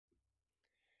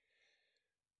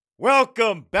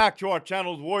Welcome back to our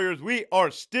channels, Warriors. We are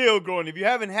still growing. If you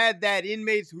haven't had that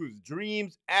inmates whose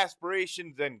dreams,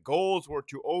 aspirations, and goals were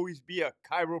to always be a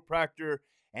chiropractor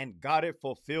and got it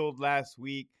fulfilled last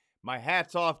week, my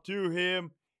hat's off to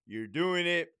him. You're doing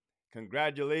it.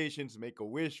 Congratulations.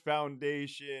 Make-A-Wish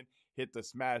Foundation. Hit the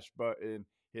smash button.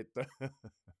 Hit the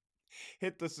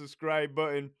hit the subscribe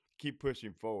button. Keep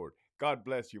pushing forward. God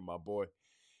bless you, my boy.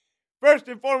 First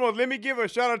and foremost, let me give a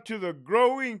shout out to the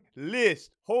growing list.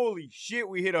 Holy shit,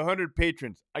 we hit 100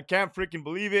 patrons. I can't freaking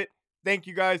believe it. Thank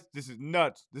you guys. This is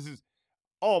nuts.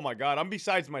 Oh my God, I'm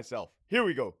besides myself. Here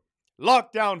we go.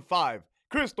 Lockdown 5,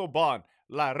 Crystal Bond,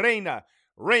 La Reina,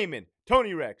 Raymond,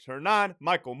 Tony Rex, Hernan,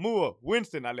 Michael Mua,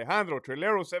 Winston, Alejandro,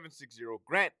 Trailero 760,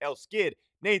 Grant, El Skid,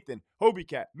 Nathan, Hobie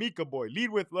Cat, Mika Boy, Lead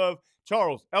with Love,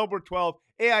 Charles, Elbert 12,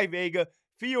 AI Vega,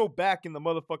 Theo back in the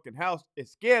motherfucking house,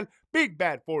 Esquel, Big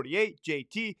Bad 48,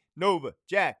 JT, Nova,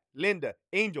 Jack, Linda,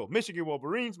 Angel, Michigan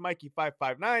Wolverines, Mikey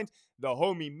 559, the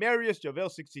homie Marius, Javel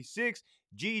 66,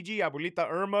 Gigi, Abuelita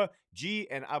Irma, G,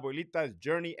 and Abuelita's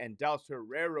Journey, and Daus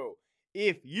Herrero.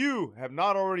 If you have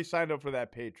not already signed up for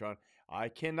that Patreon, I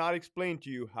cannot explain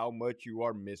to you how much you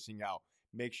are missing out.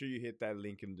 Make sure you hit that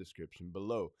link in the description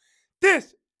below.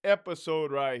 This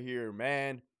episode right here,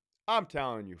 man, I'm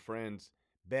telling you, friends,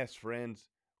 best friends,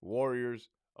 warriors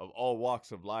of all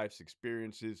walks of life's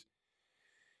experiences,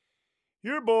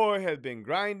 your boy has been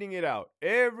grinding it out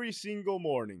every single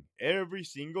morning, every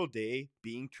single day,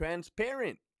 being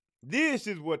transparent. This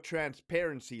is what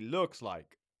transparency looks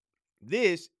like.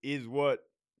 This is what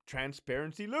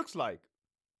transparency looks like.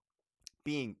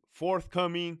 Being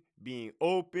forthcoming, being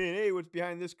open. Hey, what's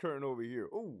behind this curtain over here?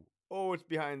 Ooh. Oh, what's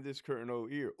behind this curtain over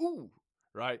here? Ooh.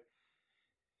 Right?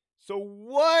 So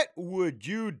what would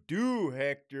you do,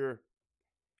 Hector?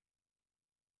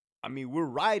 I mean, we're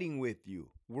riding with you.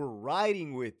 We're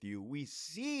riding with you. We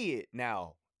see it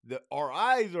now. Our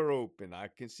eyes are open. I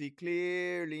can see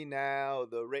clearly now.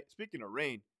 Speaking of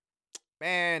rain,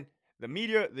 man, the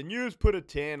media, the news put a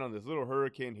 10 on this little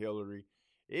Hurricane Hillary.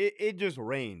 It just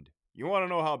rained. You want to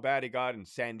know how bad it got in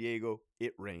San Diego?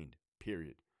 It rained,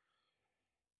 period.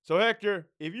 So, Hector,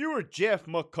 if you were Jeff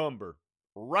McCumber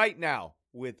right now,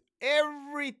 with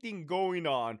everything going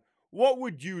on, what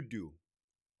would you do?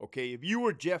 Okay, if you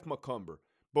were Jeff McCumber,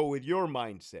 but with your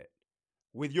mindset.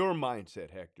 With your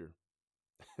mindset, Hector.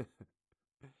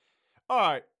 All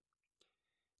right.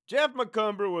 Jeff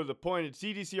McCumber was appointed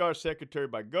CDCR secretary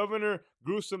by Governor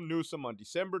Gruesome Newsom on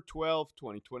December 12,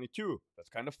 2022. That's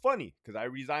kind of funny because I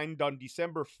resigned on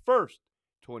December 1st,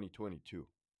 2022.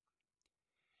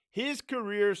 His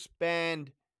career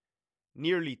spanned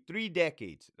nearly 3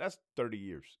 decades. That's 30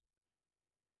 years.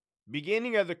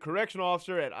 Beginning as a correctional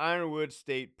officer at Ironwood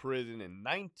State Prison in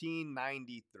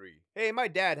 1993. Hey, my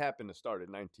dad happened to start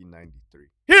in 1993.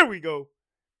 Here we go.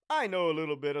 I know a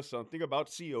little bit of something about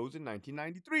COs in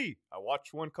 1993. I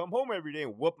watched one come home every day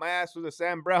and whoop my ass with a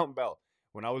Sam Brown belt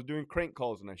when I was doing crank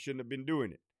calls and I shouldn't have been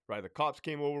doing it. Right? The cops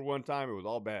came over one time. It was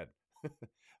all bad. I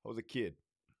was a kid.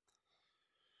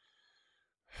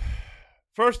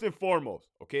 First and foremost,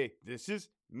 okay, this is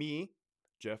me,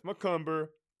 Jeff McCumber,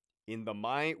 with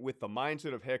the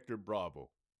mindset of Hector Bravo.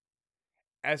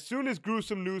 As soon as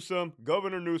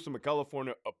Governor Newsom of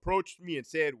California, approached me and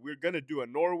said, we're going to do a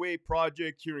Norway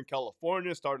project here in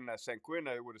California, starting at San Quentin,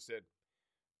 I would have said,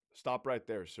 stop right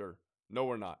there, sir. No,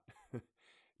 we're not.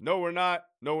 No, we're not.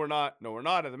 No, we're not. No, we're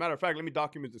not. As a matter of fact, let me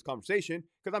document this conversation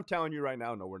because I'm telling you right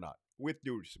now, no, we're not. With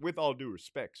all due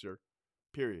respect, sir.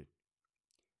 Period.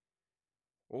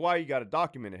 Well, why you got to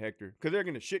document it, Hector? Because they're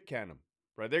going to shit can him,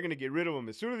 right? They're going to get rid of him.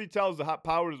 As soon as he tells the hot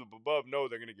powers of above no,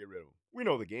 they're going to get rid of him. We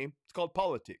know the game. It's called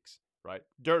politics, right?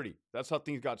 Dirty. That's how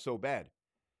things got so bad.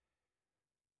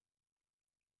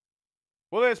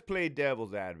 Well, let's play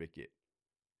devil's advocate.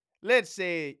 Let's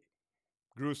say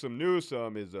Gruesome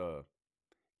Newsom is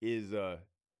a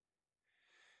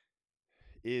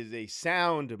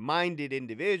sound-minded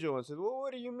individual and says, well,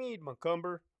 what do you mean,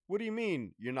 McCumber? What do you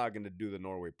mean you're not going to do the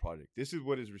Norway project? This is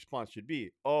what his response should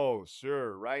be. Oh,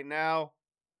 sir, right now,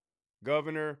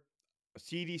 Governor,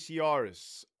 CDCR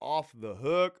is off the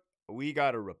hook. We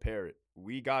got to repair it.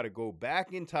 We got to go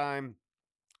back in time.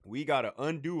 We got to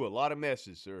undo a lot of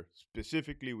messes, sir.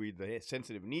 Specifically, the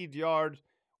sensitive needs yards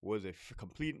was a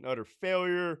complete and utter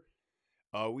failure.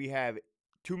 We have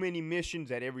too many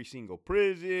missions at every single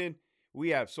prison.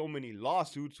 We have so many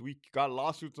lawsuits. We got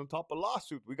lawsuits on top of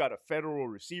lawsuits. We got a federal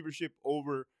receivership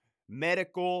over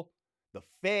medical. The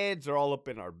feds are all up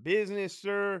in our business,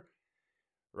 sir.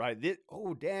 Right?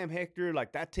 Oh, damn, Hector.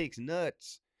 Like, that takes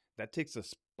nuts. That takes a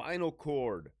spinal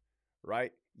cord.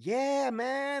 Right? Yeah,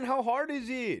 man. How hard is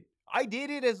it? I did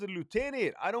it as a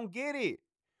lieutenant. I don't get it.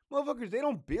 Motherfuckers, they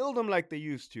don't build them like they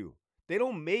used to. They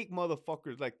don't make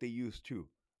motherfuckers like they used to,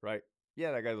 right?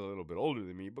 Yeah, that guy's a little bit older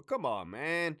than me, but come on,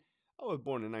 man. I was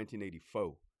born in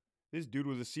 1984. This dude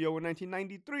was a CO in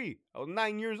 1993. I was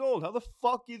 9 years old. How the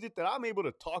fuck is it that I'm able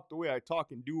to talk the way I talk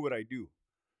and do what I do?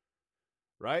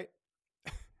 Right?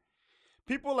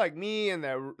 People like me and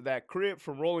that crip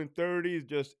from Rolling 30s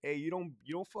just, hey, you don't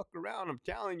fuck around. I'm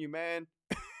telling you, man.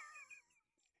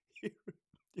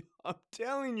 I'm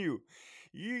telling you.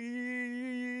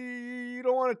 You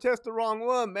don't want to test the wrong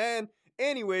one, man.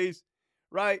 Anyways,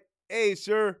 right? Hey,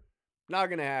 sir, not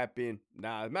gonna happen.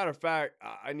 Nah, as a matter of fact,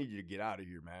 I need you to get out of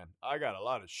here, man. I got a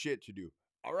lot of shit to do.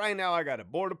 Right now, I gotta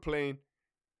board a plane.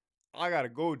 I gotta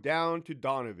go down to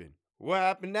Donovan. What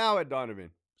happened now at Donovan?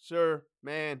 Sir,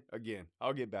 man, again,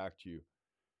 I'll get back to you.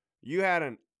 You had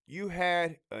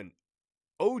an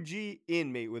OG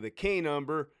inmate with a K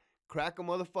number crack a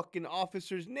motherfucking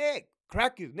officer's neck.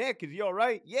 Crack his neck. Is he all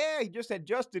right? Yeah, he just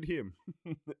adjusted him.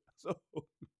 so,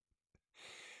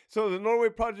 so the Norway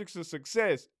project's a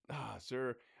success. Ah,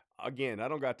 sir, again, I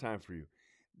don't got time for you.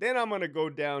 Then I'm gonna go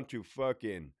down to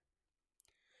fucking.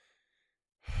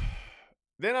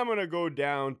 Then I'm gonna go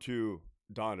down to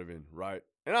Donovan, right?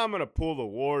 And I'm gonna pull the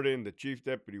warden, the chief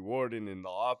deputy warden in the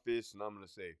office, and I'm gonna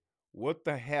say, "What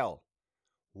the hell?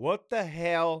 What the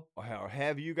hell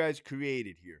have you guys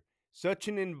created here? Such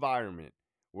an environment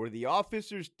where the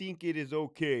officers think it is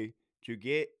okay to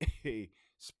get a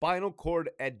spinal cord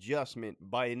adjustment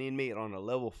by an inmate on a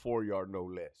level 4 yard, no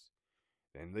less.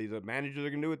 And these managers are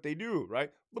going to do what they do,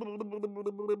 right?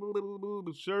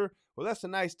 Sir, well, that's a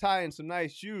nice tie and some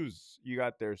nice shoes you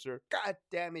got there, sir. God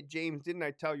damn it, James. Didn't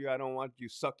I tell you I don't want you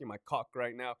sucking my cock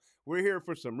right now? We're here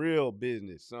for some real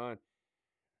business, son.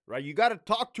 Right? You got to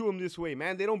talk to them this way,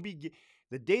 man. They don't be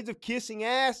the days of kissing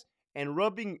ass and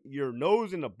rubbing your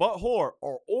nose in the butthole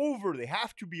are over. They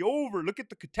have to be over. Look at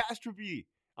the catastrophe.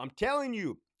 I'm telling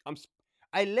you.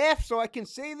 I left so I can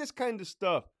say this kind of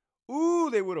stuff. Ooh,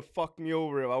 they would have fucked me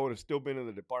over if I would have still been in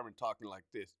the department talking like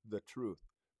this. The truth,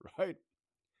 right?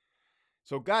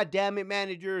 So, God damn it,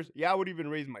 managers. Yeah, I would even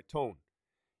raise my tone.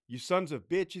 You sons of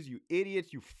bitches, you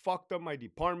idiots, you fucked up my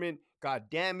department. God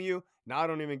damn you. Now I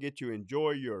don't even get to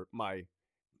enjoy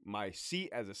my seat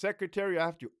as a secretary. I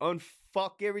have to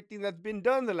unfuck everything that's been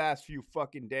done the last few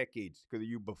fucking decades because of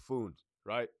you buffoons,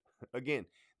 right? Again,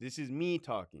 this is me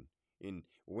talking in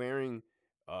wearing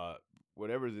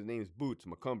whatever the name's boots,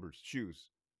 McCumbers, shoes.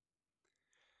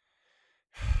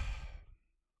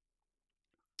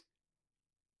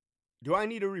 Do I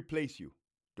need to replace you?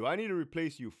 Do I need to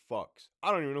replace you fucks?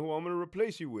 I don't even know who I'm going to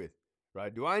replace you with,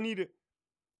 right? Do I need to?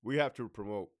 We have to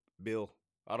promote Bill.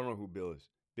 I don't know who Bill is.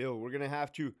 Bill, we're going to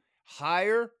have to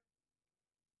hire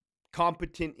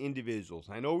competent individuals.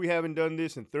 I know we haven't done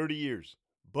this in 30 years,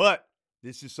 but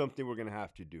this is something we're going to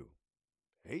have to do.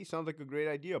 Hey, sounds like a great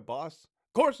idea, boss.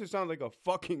 Of course it sounds like a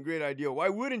fucking great idea. Why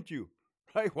wouldn't you?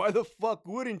 Right? Why the fuck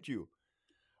wouldn't you?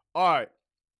 All right.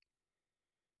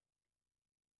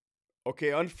 Okay,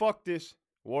 unfuck this,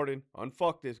 warden.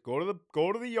 Unfuck this. Go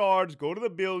to the yards, go to the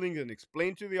buildings, and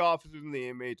explain to the officers and the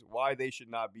inmates why they should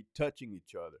not be touching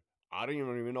each other. I don't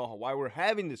even know why we're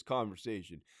having this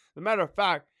conversation. As a matter of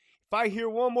fact, if I hear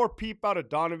one more peep out of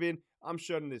Donovan, I'm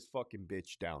shutting this fucking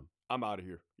bitch down. I'm out of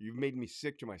here. You've made me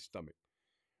sick to my stomach.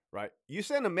 Right? You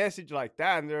send a message like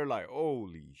that, and they're like,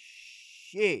 holy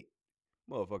shit.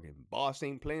 Motherfucking boss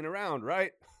ain't playing around,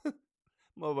 right?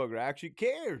 Motherfucker actually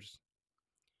cares.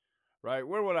 Right?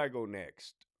 Where would I go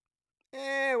next?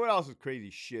 What else is crazy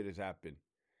shit has happened?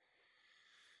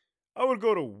 I would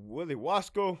go to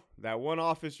Wasco, that one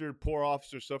officer, poor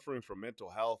officer suffering from mental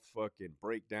health fucking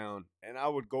breakdown. And I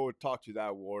would go and talk to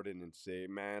that warden and say,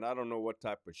 man, I don't know what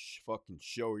type of fucking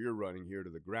show you're running here to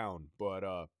the ground, but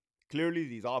clearly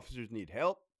these officers need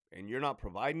help and you're not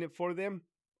providing it for them.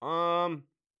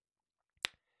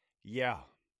 Yeah.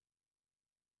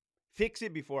 Fix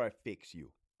it before I fix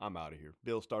you. I'm out of here.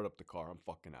 Bill, start up the car. I'm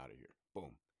fucking out of here.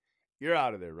 Boom. You're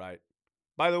out of there, right?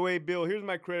 By the way, Bill, here's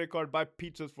my credit card. Buy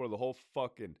pizzas for the whole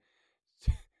fucking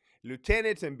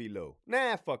lieutenants and below.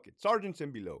 Nah, fuck it. Sergeants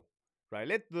and below. Right?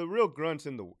 Let the real grunts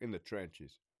in the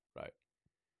trenches. Right?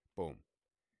 Boom.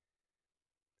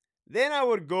 Then I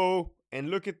would go and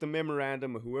look at the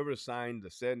memorandum of whoever signed the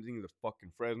sending the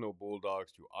fucking Fresno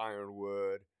Bulldogs to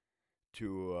Ironwood,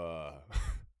 to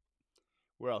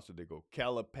where else did they go?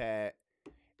 Calipat.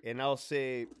 And I'll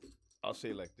say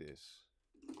like this.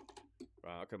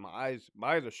 Because my eyes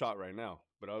are shot right now.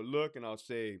 But I'll look and I'll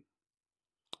say,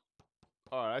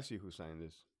 all right, I see who signed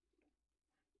this.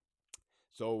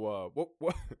 So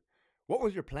what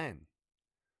was your plan?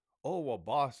 Oh well,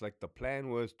 boss, like the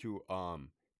plan was to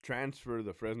transfer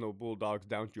the Fresno Bulldogs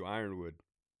down to Ironwood.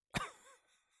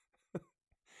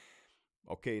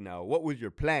 Okay, now what was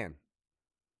your plan?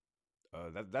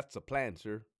 That's the plan,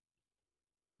 sir.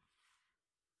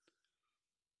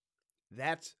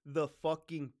 That's the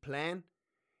fucking plan.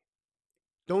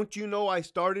 Don't you know I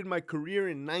started my career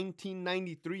in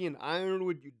 1993 in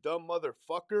Ironwood, you dumb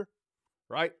motherfucker?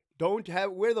 Right? Don't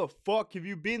have where the fuck have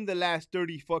you been the last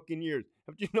 30 fucking years?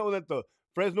 Have you know that the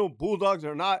Fresno Bulldogs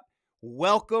are not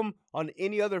welcome on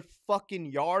any other fucking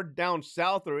yard down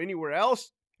south or anywhere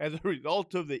else as a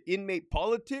result of the inmate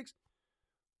politics?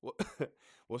 Well,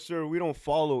 well, sir, we don't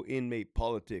follow inmate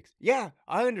politics. Yeah,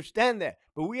 I understand that.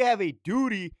 But we have a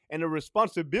duty and a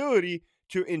responsibility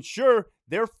to ensure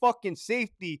their fucking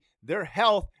safety, their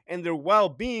health, and their well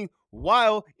being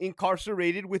while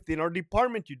incarcerated within our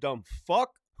department, you dumb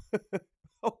fuck.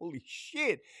 Holy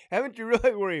shit. Haven't you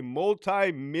realized we're a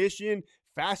multi mission,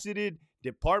 faceted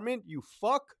department, you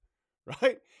fuck?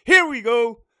 Right? Here we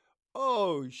go.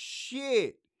 Oh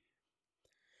shit.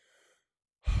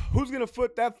 Who's gonna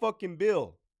foot that fucking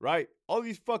bill, right? All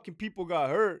these fucking people got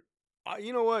hurt.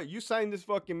 You know what? You signed this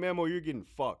fucking memo, you're getting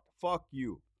fucked. Fuck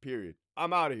you. Period.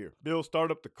 I'm out of here. Bill, start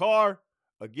up the car.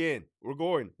 Again, we're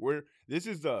going. This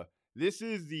is the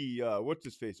what's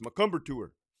his face? Macumber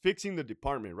tour. Fixing the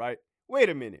department, right? Wait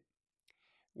a minute.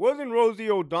 Wasn't Rosie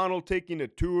O'Donnell taking a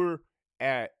tour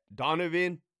at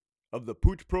Donovan of the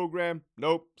Pooch program?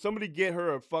 Nope. Somebody get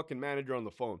her a fucking manager on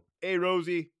the phone. Hey,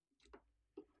 Rosie.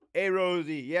 Hey,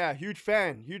 Rosie. Yeah, huge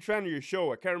fan. Huge fan of your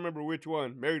show. I can't remember which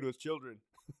one. Married with Children.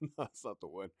 No, that's not the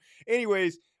one.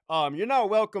 Anyways, you're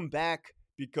not welcome back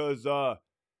because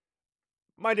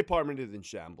my department is in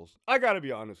shambles. I gotta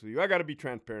be honest with you. I gotta be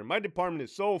transparent. My department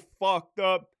is so fucked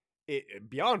up.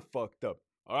 Beyond fucked up.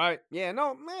 All right? Yeah,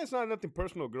 no, man, it's not nothing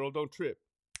personal, girl. Don't trip.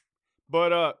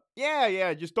 But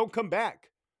yeah, just don't come back.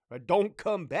 Right? Don't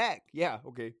come back. Yeah,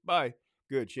 okay. Bye.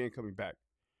 Good. She ain't coming back.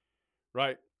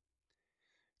 Right?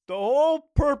 The whole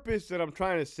purpose that I'm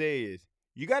trying to say is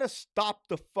you got to stop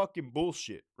the fucking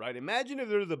bullshit, right? Imagine if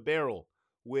there's a barrel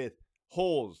with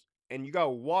holes and you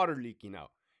got water leaking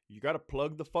out. You got to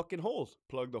plug the fucking holes.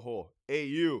 Plug the hole. Hey,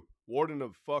 you, warden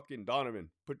of fucking Donovan,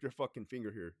 put your fucking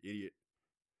finger here, idiot.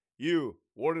 You,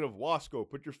 warden of Wasco,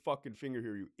 put your fucking finger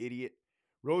here, you idiot.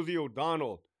 Rosie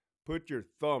O'Donnell, put your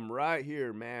thumb right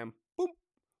here, ma'am. Boom.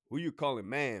 Who you calling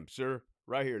ma'am, sir?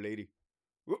 Right here, lady.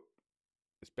 Whoop.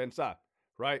 Dispensa.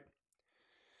 Right?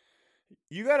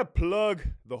 You got to plug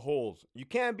the holes. You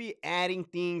can't be adding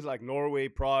things like Norway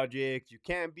projects. You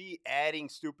can't be adding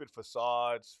stupid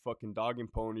facades, fucking dog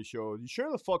and pony shows. You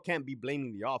sure the fuck can't be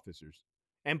blaming the officers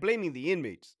and blaming the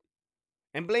inmates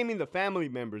and blaming the family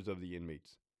members of the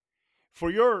inmates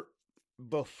for your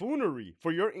buffoonery,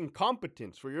 for your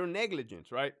incompetence, for your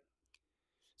negligence, right?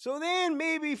 So then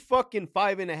maybe fucking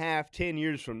 5.5, 10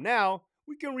 years from now,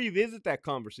 we can revisit that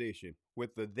conversation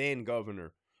with the then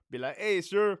governor. Be like, hey,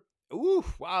 sir,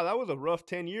 oof, wow, that was a rough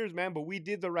 10 years, man, but we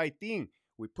did the right thing.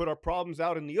 We put our problems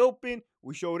out in the open.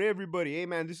 We showed everybody, hey,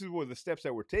 man, this is what the steps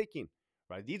that we're taking,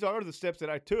 right? These are the steps that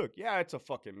I took. Yeah, it's a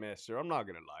fucking mess, sir. I'm not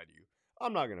going to lie to you.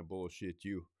 I'm not going to bullshit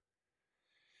you.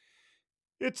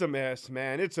 It's a mess,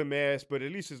 man. It's a mess, but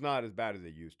at least it's not as bad as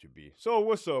it used to be. So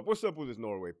what's up? What's up with this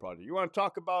Norway project? You want to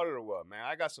talk about it or what, man?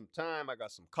 I got some time. I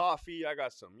got some coffee. I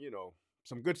got some,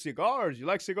 some good cigars. You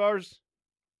like cigars?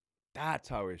 That's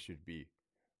how it should be,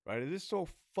 right? Is this so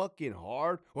fucking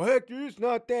hard? Well, heck, dude, it's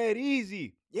not that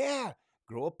easy. Yeah,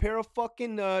 grow a pair of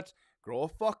fucking nuts. Grow a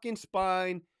fucking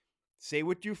spine. Say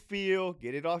what you feel.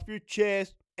 Get it off your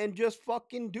chest. And just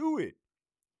fucking do it.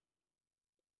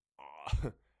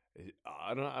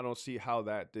 I don't see how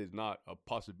that is not a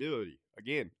possibility.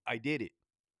 Again, I did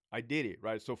it,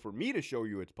 right? So for me to show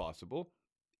you it's possible,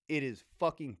 it is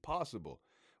fucking possible.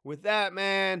 With that,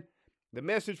 man, the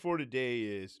message for today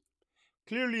is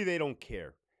clearly they don't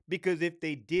care. Because if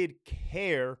they did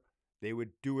care, they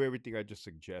would do everything I just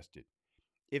suggested.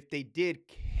 If they did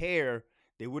care,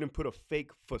 they wouldn't put a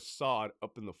fake facade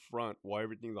up in the front while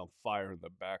everything's on fire in the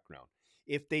background.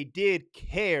 If they did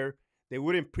care, they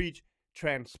wouldn't preach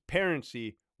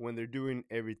transparency when they're doing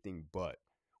everything but.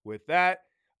 With that,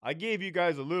 I gave you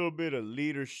guys a little bit of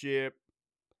leadership,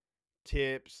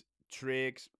 tips,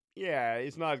 tricks. Yeah,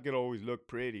 it's not going to always look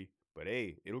pretty, but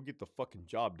hey, it'll get the fucking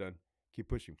job done. Keep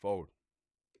pushing forward.